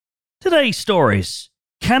Today's stories.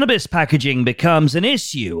 Cannabis packaging becomes an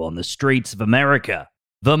issue on the streets of America.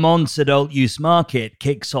 Vermont's adult use market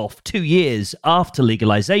kicks off 2 years after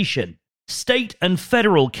legalization. State and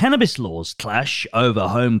federal cannabis laws clash over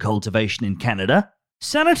home cultivation in Canada.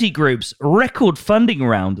 Sanity Group's record funding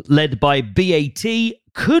round led by BAT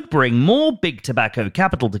could bring more big tobacco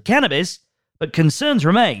capital to cannabis, but concerns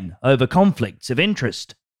remain over conflicts of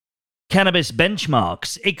interest. Cannabis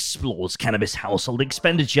Benchmarks explores cannabis household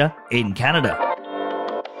expenditure in Canada.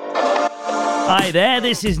 Hi there,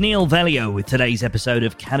 this is Neil Velio with today's episode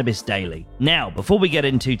of Cannabis Daily. Now, before we get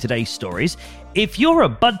into today's stories, if you're a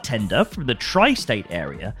bud tender from the tri-state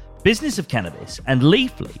area, Business of Cannabis and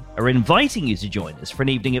Leafly are inviting you to join us for an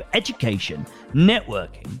evening of education,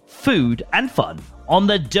 networking, food, and fun on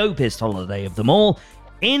the dopest holiday of them all,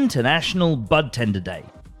 International Bud Tender Day.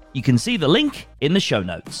 You can see the link in the show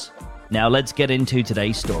notes. Now let's get into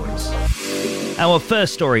today's stories. Our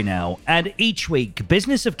first story now, and each week,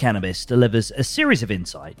 Business of Cannabis delivers a series of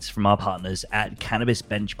insights from our partners at Cannabis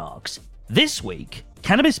Benchmarks. This week,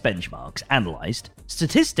 Cannabis Benchmarks analysed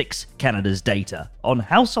Statistics Canada's data on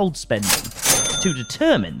household spending to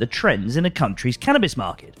determine the trends in a country's cannabis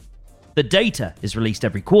market. The data is released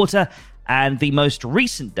every quarter, and the most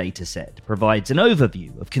recent data set provides an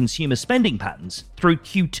overview of consumer spending patterns through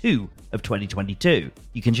Q2 of 2022.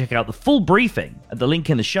 You can check out the full briefing at the link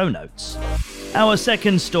in the show notes. Our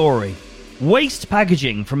second story. Waste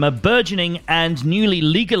packaging from a burgeoning and newly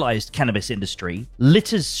legalized cannabis industry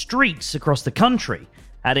litters streets across the country,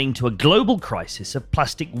 adding to a global crisis of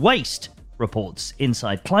plastic waste, reports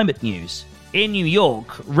Inside Climate News. In New York,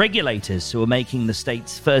 regulators who are making the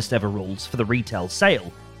state's first ever rules for the retail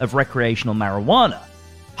sale of recreational marijuana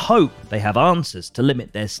hope they have answers to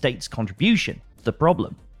limit their state's contribution to the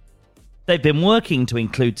problem. They've been working to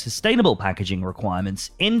include sustainable packaging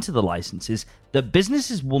requirements into the licenses that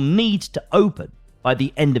businesses will need to open by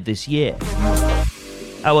the end of this year.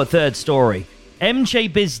 Our third story.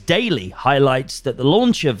 MJ Biz Daily highlights that the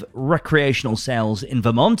launch of recreational sales in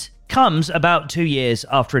Vermont comes about 2 years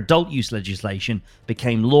after adult use legislation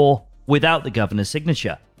became law without the governor's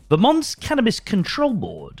signature. Vermont's Cannabis Control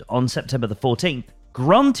Board on September the 14th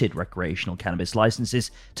granted recreational cannabis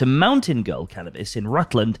licenses to Mountain Girl Cannabis in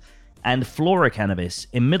Rutland and Flora Cannabis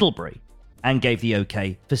in Middlebury, and gave the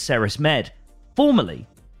okay for Ceres Med, formerly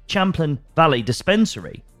Champlain Valley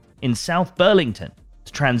Dispensary in South Burlington,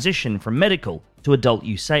 to transition from medical to adult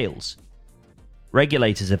use sales.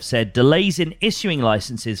 Regulators have said delays in issuing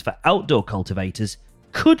licenses for outdoor cultivators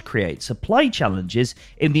could create supply challenges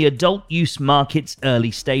in the adult use market's early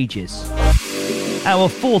stages. Our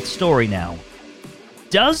fourth story now.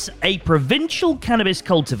 Does a provincial cannabis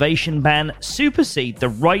cultivation ban supersede the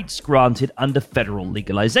rights granted under federal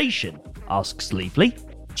legalization? Asks Leafly.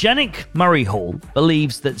 Janik Murray-Hall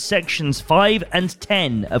believes that Sections 5 and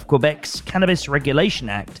 10 of Quebec's Cannabis Regulation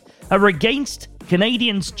Act are against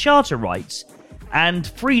Canadians' charter rights and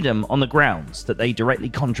freedom on the grounds that they directly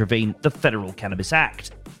contravene the Federal Cannabis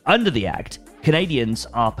Act. Under the Act, Canadians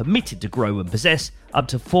are permitted to grow and possess up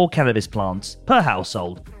to 4 cannabis plants per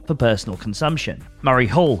household for personal consumption.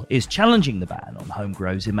 Murray-Hall is challenging the ban on home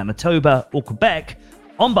grows in Manitoba or Quebec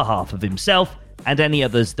on behalf of himself and any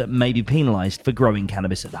others that may be penalised for growing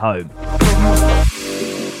cannabis at home.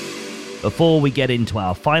 Before we get into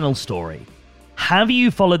our final story, have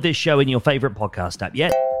you followed this show in your favourite podcast app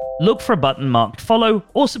yet? Look for a button marked follow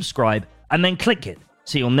or subscribe and then click it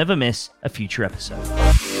so you'll never miss a future episode.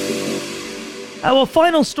 Our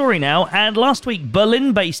final story now, and last week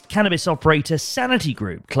Berlin-based cannabis operator Sanity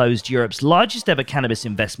Group closed Europe's largest ever cannabis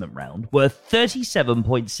investment round worth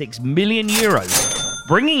 37.6 million euros,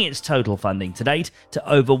 bringing its total funding to date to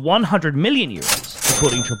over 100 million euros,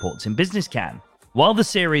 according to reports in Business Can. While the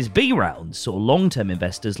Series B round saw long-term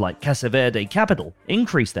investors like Casa Verde Capital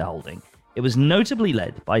increase their holding, it was notably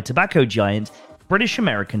led by tobacco giant British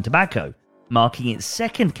American Tobacco, marking its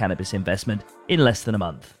second cannabis investment in less than a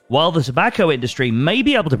month. While the tobacco industry may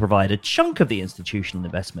be able to provide a chunk of the institutional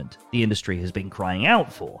investment the industry has been crying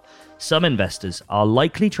out for, some investors are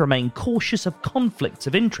likely to remain cautious of conflicts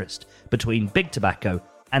of interest between big tobacco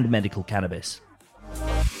and medical cannabis.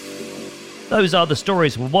 Those are the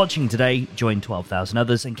stories we're watching today. Join 12,000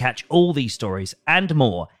 others and catch all these stories and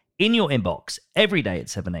more in your inbox every day at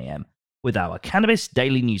 7 a.m. with our Cannabis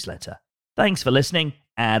Daily newsletter. Thanks for listening,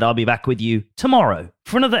 and I'll be back with you tomorrow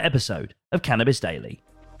for another episode of Cannabis Daily.